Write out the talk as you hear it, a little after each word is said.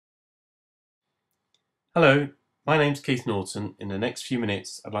Hello, my name's Keith Norton. In the next few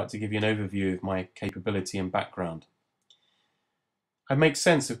minutes, I'd like to give you an overview of my capability and background. I make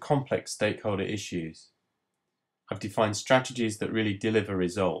sense of complex stakeholder issues. I've defined strategies that really deliver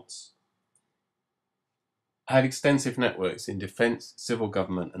results. I have extensive networks in defence, civil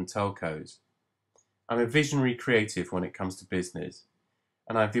government and telcos. I'm a visionary creative when it comes to business,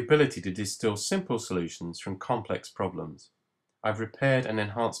 and I have the ability to distill simple solutions from complex problems. I've repaired and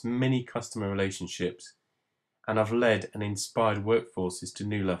enhanced many customer relationships, and I've led and inspired workforces to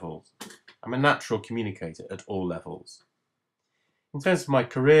new levels. I'm a natural communicator at all levels. In terms of my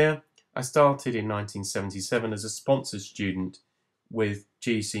career, I started in 1977 as a sponsored student with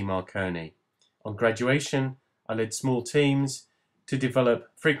GEC Marconi. On graduation, I led small teams to develop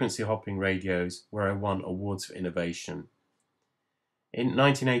frequency hopping radios where I won awards for innovation. In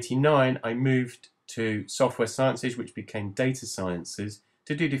 1989, I moved to Software Sciences, which became Data Sciences,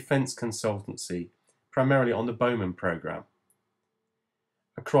 to do defence consultancy, primarily on the Bowman programme,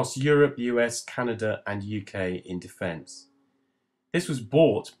 across Europe, US, Canada and UK in defence. This was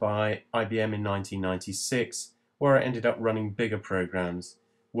bought by IBM in 1996, where I ended up running bigger programmes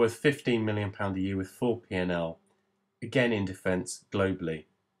worth £15 million a year with full P&L, again in defence globally.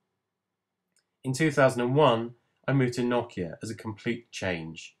 In 2001, I moved to Nokia as a complete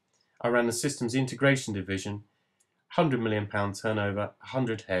change. I ran the systems integration division, £100 million turnover,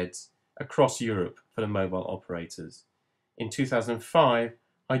 100 heads, across Europe for the mobile operators. In 2005,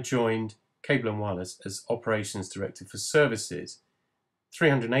 I joined Cable and Wireless as Operations Director for Services,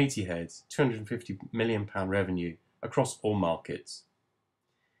 380 heads, £250 million revenue across all markets.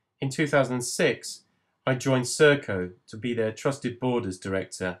 In 2006, I joined Serco to be their Trusted Borders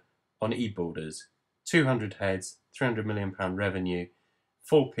Director on e-borders, 200 heads, £300 million revenue,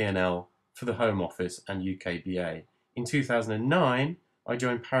 full P&L for the Home Office and UKBA. In 2009, I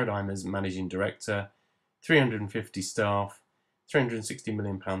joined Paradigm as Managing Director, 350 staff, £360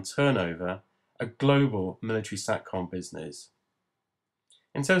 million turnover, a global military SATCOM business.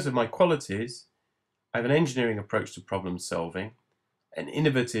 In terms of my qualities, I have an engineering approach to problem solving, an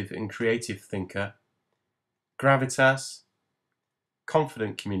innovative and creative thinker, gravitas,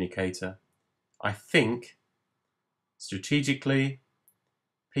 confident communicator. I think strategically,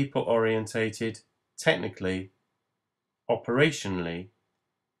 people-orientated, technically, operationally,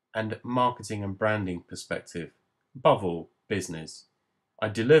 and marketing and branding perspective. Above all, business. I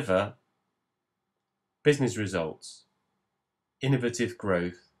deliver business results, innovative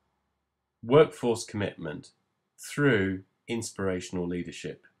growth, workforce commitment through inspirational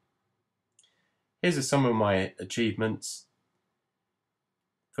leadership. Here's some of my achievements.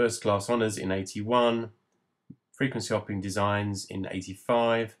 First class honours in 81, frequency hopping designs in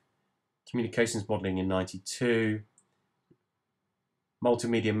 85, communications modelling in 92,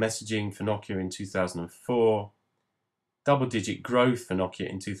 multimedia messaging for Nokia in 2004, double-digit growth for Nokia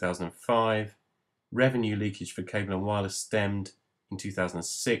in 2005, revenue leakage for Cable and Wireless stemmed in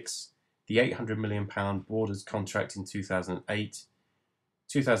 2006, the £800 million Borders contract in 2008,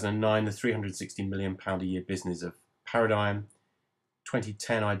 2009 the £360 million a year business of Paradigm,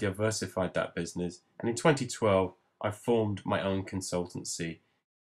 2010 I diversified that business, and in 2012 I formed my own consultancy